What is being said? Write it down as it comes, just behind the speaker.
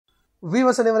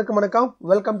Viewers அனைவருக்கும் வணக்கம்.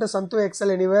 Welcome to Sandhu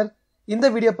XL anywhere. இந்த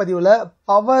வீடியோ பதிவுல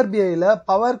பவர் பிஐல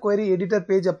பவர் query எடிட்டர்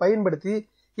பேஜை பயன்படுத்தி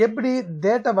எப்படி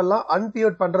டேட்டாவெல்லாம்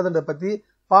அன்பியோட் பண்றதுன்றத பத்தி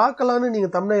பார்க்கலாம்னு நீங்க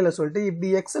தம்ப்நெயில்ல சொல்லிட்டு இப்படி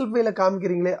எக்ஸல் ஃபைல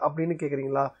காமிக்கிறீங்களே அப்படின்னு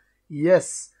கேக்குறீங்களா?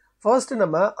 எஸ். ஃபர்ஸ்ட்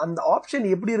நம்ம அந்த ஆப்ஷன்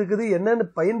எப்படி இருக்குது என்னன்னு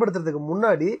பயன்படுத்துறதுக்கு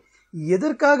முன்னாடி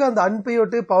எதற்காக அந்த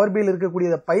அன்பியோட் பவர் பிஐல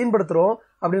இருக்கக்கூடியதை பயன்படுத்துறோம்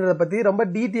அப்படின்றத பத்தி ரொம்ப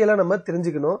டீட்டெயிலா நம்ம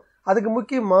தெரிஞ்சுக்கணும். அதுக்கு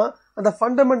முக்கியமா அந்த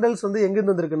ஃபண்டமெண்டல்ஸ் எங்க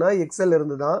இருந்து வந்திருக்குன்னா எக்ஸல்ல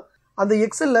இருந்து தான். அந்த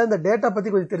எக்ஸல்ல இந்த டேட்டா பத்தி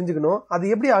கொஞ்சம் தெரிஞ்சுக்கணும். அது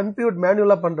எப்படி அன்பியோட்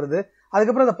மேனுவலா பண்றது,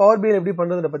 அதுக்கப்புறம் அந்த பவர் பிஐ எப்படி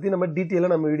பண்றதுன்ற பத்தி நம்ம டீட்டெயிலா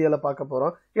நம்ம வீடியோல பார்க்க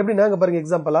போறோம். எப்படின்னா இங்க பாருங்க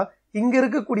எக்ஸாம்பிளா இங்க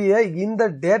இருக்கக்கூடிய இந்த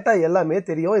டேட்டா எல்லாமே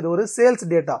தெரியும். இது ஒரு சேல்ஸ்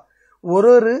டேட்டா.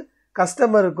 ஒரு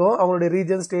கஸ்டமருக்கும் அவங்களுடைய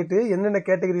ரீஜன் ஸ்டேட் என்னென்ன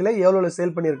கேட்டகரியில எவ்வளவு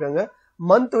சேல் பண்ணியிருக்காங்க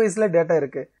மந்த் வைஸ்ல டேட்டா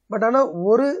இருக்கு. பட் ஆனா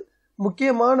ஒரு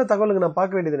முக்கியமான தகவலுக்கு நான்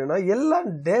பார்க்க வேண்டியது என்னன்னா எல்லா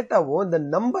டேட்டாவும் இந்த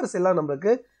நம்பர்ஸ் எல்லாம்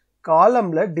நம்மளுக்கு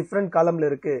காலம்ல டிஃப்ரெண்ட் காலம்ல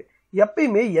இருக்கு.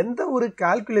 எப்பயுமே எந்த ஒரு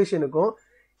கால்குலேஷனுக்கும்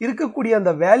இருக்கக்கூடிய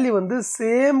அந்த வேல்யூ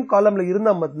சேம் காலம்ல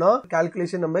இருந்தா மட்டும்தான்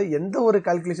கால்குலேஷன் நம்ம எந்த ஒரு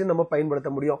கால்குலேஷன் நம்ம பயன்படுத்த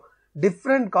முடியும்.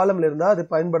 டிஃப்ரெண்ட் காலம்ல இருந்தா அது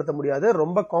பயன்படுத்த முடியாது.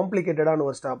 ரொம்ப காம்ப்ளிகேட்டடான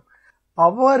ஒரு ஸ்டாப்.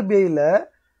 பவர் பிஐல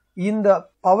இந்த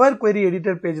பவர் query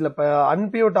எடிட்டர் பேஜ்ல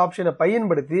அன்பியோட் ஆப்ஷனை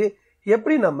பயன்படுத்தி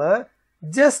எப்படி நம்ம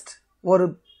ஜஸ்ட் ஒரு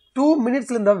 2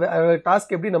 மினிட்ஸ்ல இந்த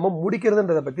டாஸ்க் எப்படி நம்ம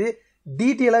முடிக்கிறதுன்றத பத்தி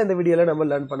டீட்டெயிலா இந்த வீடியோல நம்ம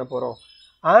லேர்ன் பண்ண போறோம்.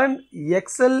 அண்ட்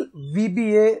எக்ஸல்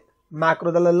விபிஏ மேக்ரோ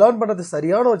இதெல்லாம் லேர்ன் பண்றது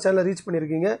சரியான ஒரு சேனலை ரீச்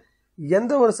பண்ணிருக்கீங்க.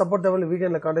 எந்த ஒரு சப்போர்ட் தேவையில்ல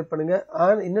வீக்கெண்ட்ல கான்டாக்ட் பண்ணுங்க.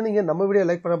 அண்ட் இன்னும் நீங்க நம்ம வீடியோ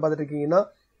லைக் பண்ண பார்த்துட்டு இருக்கீங்கன்னா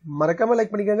மறக்காம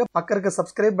லைக் பண்ணிக்கோங்க. பக்கம் இருக்க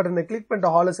சப்ஸ்கிரைப் பட்டனை கிளிக்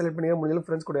பண்ணிட்டு ஹாலை செலக்ட் பண்ணுங்க. முடிஞ்ச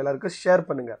ஃப்ரெண்ட்ஸ் கூட எல்லாருக்கும் ஷேர்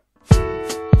பண்ணுங்க.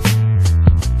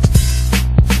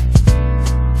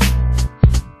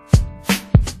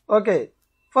 ஓகே,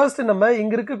 ஃபர்ஸ்ட் நம்ம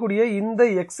இங்க இருக்கக்கூடிய இந்த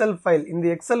எக்ஸல்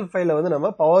ஃபைலை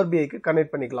நம்ம பவர் பிஐக்கு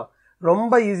கனெக்ட் பண்ணிக்கலாம்.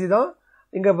 ரொம்ப ஈஸி தான்.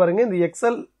 இங்க பாருங்க இந்த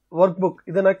எக்ஸல் ஒர்க் புக்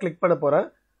இதை நான் கிளிக் பண்ண போறேன்.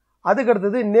 அதுக்கு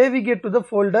அடுத்தது navigate to the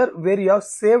folder where you have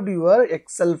saved your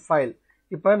XL file.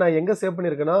 இப்போ நான் எங்க சேவ்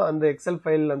பண்ணிருக்கேன்னா அந்த எக்ஸல்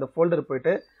ஃபைல் அந்த ஃபோல்டர்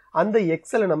போயிட்டு அந்த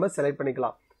எக்ஸலை நம்ம செலக்ட்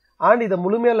பண்ணிக்கலாம். அண்ட் இதை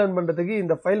முழுமையா லேர்ன் பண்றதுக்கு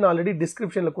இந்த ஃபைல் நான் ஆல்ரெடி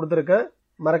டிஸ்கிரிப்ஷன்ல கொடுத்துருக்கேன்.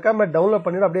 மறக்காம டவுன்லோட்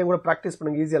பண்ணிட்டு அப்படியே கூட ப்ராக்டிஸ்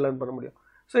பண்ணுங்க. ஈஸியா லேர்ன் பண்ண முடியும்.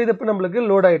 ஸோ இது இப்போ நம்மளுக்கு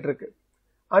லோட் ஆயிட்டு இருக்கு.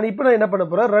 அண்ட் இப்போ நான் என்ன பண்ண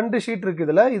போறேன், 2 ஷீட் இருக்கு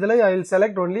இதுல I will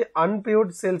select only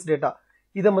அன்பியோட் sales data.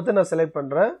 இதை மட்டும் நான் செலக்ட்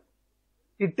பண்றேன்.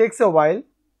 It takes a while.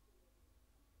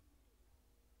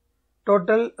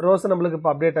 Total rose நம்மளுக்கு இப்போ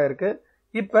அப்டேட் ஆயிருக்கு.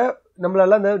 இப்போ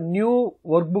நம்மளால அந்த நியூ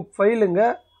ஒர்க் புக் ஃபைலுங்க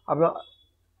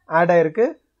ஆட் ஆயிருக்கு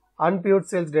அன்பியோட்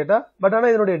சேல்ஸ் டேட்டா. பட்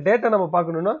ஆனால் இதனுடைய டேட்டா நம்ம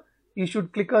பார்க்கணும்னா you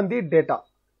should click on the data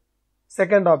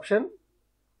second option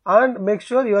and make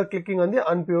sure you are clicking on the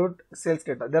unpivot sales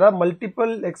data. There are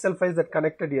multiple Excel files that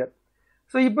connected here.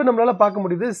 So இப்போ நம்மளால பார்க்க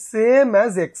முடியுது same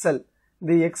as Excel.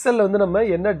 இந்த எக்ஸல்ல நம்ம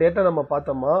என்ன data நம்ம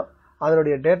பார்த்தோமா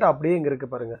அதனுடைய டேட்டா அப்படியே இங்க இருக்கு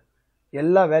பாருங்க.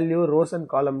 எல்லா வேல்யூ ரோஸ் அண்ட்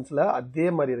காலம்ஸ்ல அதே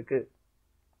மாதிரி இருக்கு.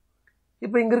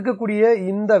 இப்போ இங்க இருக்கக்கூடிய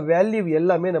இந்த வேல்யூ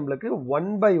எல்லாமே நம்மளுக்கு 1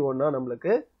 by 1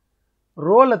 நம்மளுக்கு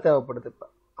ரோல தேவைப்படுது.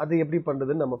 அது எப்படி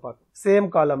பண்றதுன்னு நம்ம பார்க்கலாம் சேம்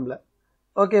காலம்ல.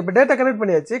 ஓகே, இப்போ டேட்டா கனெக்ட்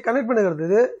பண்ணியாச்சு. கனெக்ட்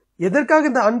பண்ணுறது எதற்காக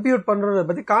இந்த அன்பியோட் பண்றதை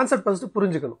பத்தி கான்செப்ட் ஃபர்ஸ்ட்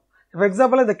புரிஞ்சுக்கணும். இப்போ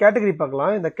எக்ஸாம்பிள் இந்த கேட்டகரி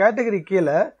பார்க்கலாம். இந்த கேட்டகரி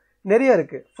கீழே நிறைய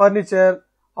இருக்கு. Furniture,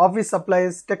 office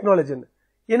supplies, டெக்னாலஜின்னு.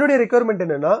 என்னுடைய ரெக்குயர்மெண்ட்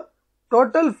என்னன்னா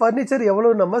டோட்டல் ஃபர்னிச்சர்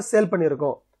எவ்வளவு நம்ம சேல்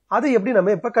பண்ணியிருக்கோம் அதை எப்படி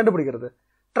நம்ம இப்போ கண்டுபிடிக்கிறது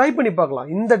ட்ரை பண்ணி பார்க்கலாம்.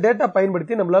 இந்த டேட்டா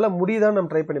பயன்படுத்தி நம்மளால முடியுதான்னு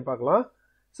நம்ம ட்ரை பண்ணி பார்க்கலாம்.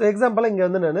 ஸோ எக்ஸாம்பிள் இங்க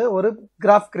நான் ஒரு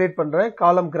கிராஃப் கிரியேட் பண்றேன்.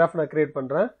 காலம் கிராஃப் நான் கிரியேட்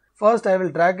பண்றேன். First I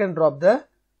will track and drop the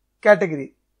category.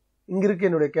 இங்க இருக்கு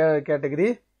என்னுடைய category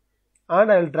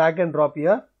and I will track and drop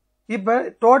here. இப்போ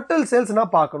டோட்டல் சேல்ஸ்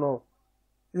நான் பார்க்கணும்.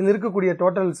 இதில் இருக்கக்கூடிய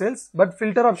டோட்டல் சேல்ஸ் பட்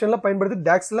ஃபில்டர் ஆப்ஷன்ல பயன்படுத்தி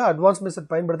டாக்ஸ்ல அட்வான்ஸ்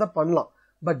மெத்தட் பயன்படுத்த பண்ணலாம்.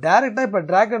 பட் டைரக்டா இப்போ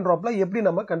டிராக் அண்ட் டிராப்ல எப்படி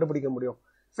நம்ம கண்டுபிடிக்க முடியும்?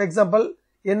 ஃபார் எக்ஸாம்பிள்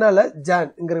என்னால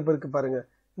இங்க இருக்கு பாருங்க.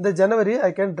 இந்த ஜனவரி I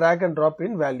can track and drop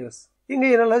in values. இங்க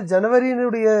என்னால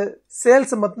ஜனவரியினுடைய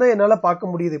சேல்ஸ் மட்டும் என்னால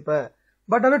பார்க்க முடியுது இப்ப.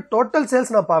 பட் ஆனால் டோட்டல்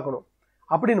சேல்ஸ் நான் பார்க்கணும்.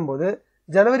 அப்படின்னும் போது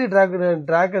ஜனவரி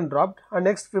track and drop and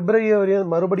next பிப்ரவரி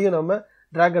மறுபடியும் நம்ம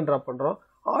டிராக் அண்ட் டிராப் பண்றோம்.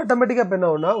 ஆட்டோமேட்டிக்கா இப்போ என்ன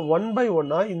ஆகும்னா 1 by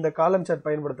 1 இந்த காலம் சார்ட்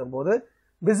பயன்படுத்தும் போது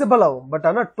விசிபிள் ஆகும். பட்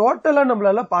ஆனா டோட்டலா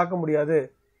நம்மளால பார்க்க முடியாது.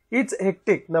 இட்ஸ்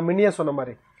ஹெக்டிக் நான் முன்னையே சொன்ன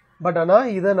மாதிரி. பட் ஆனா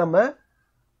இதை நம்ம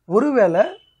ஒருவேளை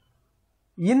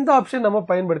இந்த ஆப்ஷன் நம்ம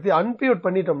பயன்படுத்தி அன்பியோட்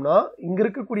பண்ணிட்டோம்னா இங்க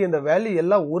இருக்கக்கூடிய இந்த வேல்யூ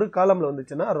எல்லாம் ஒரு காலம்ல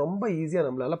வந்துச்சுன்னா ரொம்ப ஈஸியா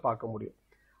நம்மளால பார்க்க முடியும்.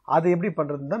 அது எப்படி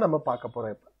பண்றதுன்னு தான் நம்ம பார்க்க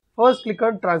போறோம். இப்போ first click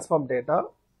on transform data.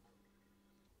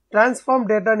 Transform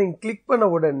data நீங்க கிளிக் பண்ண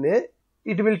உடனே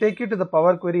it will take you to the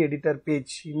power query editor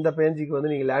page. இந்த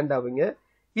பேஜுக்கு நீங்க லேண்ட் ஆவீங்க.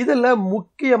 இதுல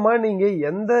முக்கியமா நீங்க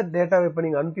எந்த டேட்டாவை இப்ப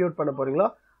நீங்க அன்பியோட் பண்ண போறீங்களோ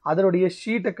அதனுடைய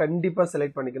ஷீட்டை கண்டிப்பா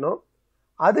செலக்ட் பண்ணிக்கணும்.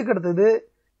 அதுக்கு அடுத்தது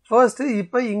ஃபர்ஸ்ட்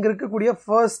இப்ப இங்க இருக்கக்கூடிய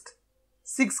ஃபர்ஸ்ட்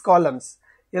 6 காலம்ஸ்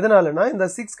எதனாலனா இந்த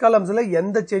 6 காலம்ஸ்ல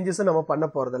எந்த சேஞ்சஸும் நம்ம பண்ண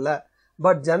போறதில்ல.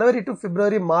 But January to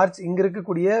February March இங்க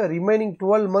இருக்கக்கூடிய ரிமைனிங்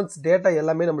 12 months டேட்டா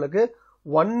எல்லாமே நம்மளுக்கு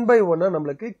 1 by 1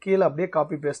 நம்மளுக்கு கீழே அப்படியே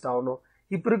காப்பி பேஸ்ட் ஆகணும்.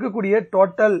 இப்போ இருக்கக்கூடிய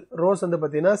டோட்டல் ரோஸ் வந்து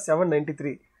பார்த்தீங்கன்னா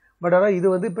 793. பட் ஆனால் இது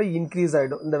வந்து இப்போ இன்க்ரீஸ்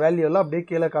ஆகிடும். இந்த வேல்யூ எல்லாம் அப்படியே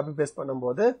கீழே காப்பி பேஸ்ட்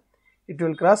பண்ணும்போது இட்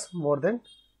வில் கிராஸ் மோர் தென்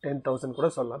 10,000 கூட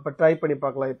சொல்லலாம். இப்போ ட்ரை பண்ணி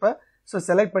பார்க்கலாம். இப்போ ஸோ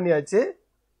செலக்ட் பண்ணியாச்சு.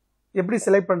 எப்படி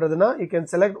செலக்ட் பண்ணுறதுன்னா you can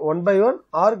select 1 by 1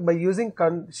 R by using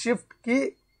shift key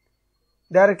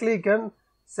directly you can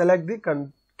select the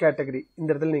category. இந்த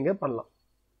இடத்துல நீங்கள் பண்ணலாம்.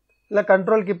 இல்லை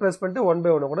கண்ட்ரோல் கீ ப்ரெஸ் பண்ணிட்டு 1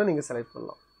 by 1 கூட நீங்கள் செலக்ட்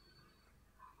பண்ணலாம்.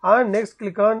 And next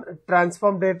click on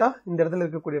transform data. இந்த இடத்துல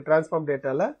இருக்கக்கூடிய டிரான்ஸ்ஃபார்ம்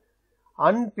டேட்டாவில்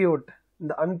அன்பியூட்,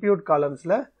 இந்த அன்பியூட்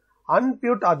காலம்ஸில்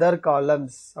அன்பியூட் அதர்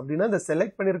காலம்ஸ் அப்படின்னா இந்த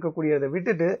செலக்ட் பண்ணியிருக்கக்கூடியதை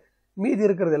விட்டுட்டு மீதி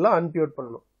இருக்கிறதெல்லாம் அன்பியூட்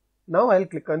பண்ணணும். Now I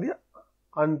will click on the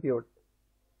அன்பியூட்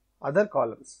other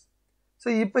columns. So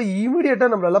இப்போ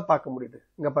இமீடியட்டாக நம்மளால பார்க்க முடியுது.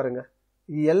 இங்கே பாருங்கள்,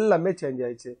 எல்லாமே சேஞ்ச்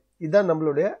ஆயிடுச்சு. இதுதான்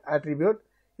நம்மளுடைய ஆட்ரிபியூட்.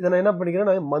 இதை நான் என்ன பண்ணிக்கிறேன்,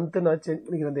 நான் மந்த்து நான் சேஞ்ச்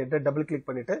பண்ணிக்கிறேன். இந்த இடத்த டபுள் கிளிக்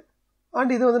பண்ணிவிட்டு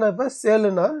அண்ட் இது வந்து நான் இப்போ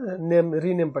சேலுன்னா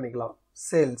ரீநேம் பண்ணிக்கலாம்,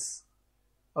 சேல்ஸ்.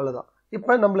 அவ்வளோதான்.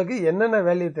 இப்போ நம்மளுக்கு என்னென்ன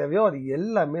வேல்யூ தேவையோ அது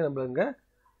எல்லாமே நம்மளுங்க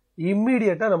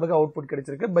இம்மீடியட்டாக நம்மளுக்கு அவுட்புட்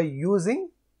கிடைச்சிருக்கு பை யூஸிங்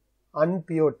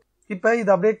அன்பியூட். இப்போ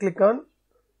இது அப்படியே click on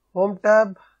home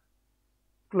tape,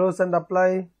 close and apply.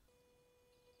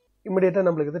 இமிடியேட்டாக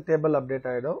நம்மளுக்கு இது டேபிள் அப்டேட்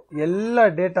ஆகிடும். எல்லா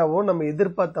டேட்டாவும் நம்ம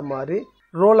எதிர்பார்த்த மாதிரி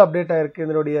ரோல் அப்டேட் ஆகிருக்கு.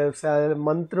 இதனுடைய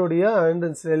மந்த்னுடைய அண்ட்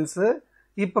சேல்ஸு.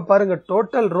 இப்போ பாருங்கள்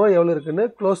டோட்டல் ரோ எவ்வளோ இருக்குன்னு,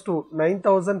 close to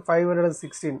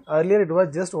 9,516. Earlier it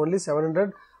was just only 700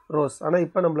 rose. ஆனால்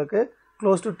இப்போ நம்மளுக்கு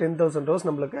க்ளோஸ் டு 10,000 ரோஸ்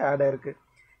நம்மளுக்கு ஆட் ஆயிருக்கு.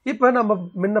 இப்போ நம்ம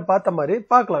முன்ன பார்த்த மாதிரி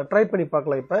பார்க்கலாம், ட்ரை பண்ணி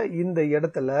பார்க்கலாம். இப்போ இந்த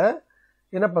இடத்துல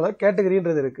என்ன பண்ணலாம்,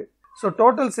 கேட்டகரின்றது இருக்குது. ஸோ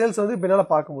டோட்டல் சேல்ஸ் வந்து இப்போ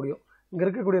என்னால் பார்க்க முடியும். இங்கே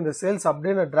இருக்கக்கூடிய இந்த சேல்ஸ்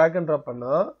அப்படியே நான் ட்ராக் அண்ட் ட்ராப்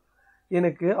பண்ணால்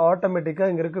எனக்கு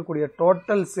ஆட்டோமேட்டிக்காக இங்கே இருக்கக்கூடிய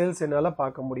டோட்டல் சேல்ஸ் என்னால்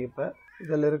பார்க்க முடியும். இப்போ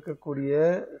இதில் இருக்கக்கூடிய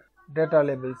டேட்டா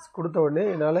லேபிள்ஸ் கொடுத்த உடனே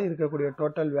என்னால் இருக்கக்கூடிய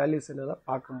டோட்டல் வேல்யூஸ் என்னால்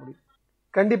பார்க்க முடியும்.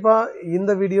 கண்டிப்பாக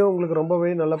இந்த வீடியோ உங்களுக்கு ரொம்பவே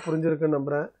நல்லா புரிஞ்சிருக்குன்னு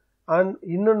நம்புகிறேன். அண்ட்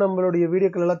இன்னும் நம்மளுடைய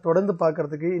வீடியோக்கள் எல்லாம் தொடர்ந்து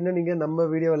பார்க்குறதுக்கு இன்னும் நீங்கள் நம்ம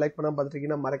வீடியோவை லைக் பண்ணாமல்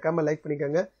பார்த்துருக்கீங்கன்னா மறக்காமல் லைக்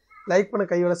பண்ணிக்கோங்க. லைக் பண்ண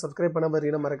கையோட சப்ஸ்கிரைப் பண்ணாமல்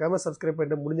இருக்கீங்கன்னா மறக்காமல் சப்ஸ்கிரைப்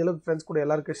பண்ணிட்டு முடிஞ்ச அளவுக்கு ஃப்ரெண்ட்ஸ் கூட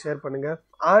எல்லாருக்கும் ஷேர் பண்ணுங்கள்.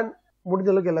 அண்ட்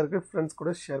முடிஞ்ச அளவுக்கு எல்லாருக்கும் ஃப்ரெண்ட்ஸ்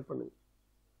கூட ஷேர் பண்ணுங்கள்.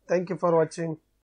 தேங்க்யூ ஃபார் வாட்சிங்.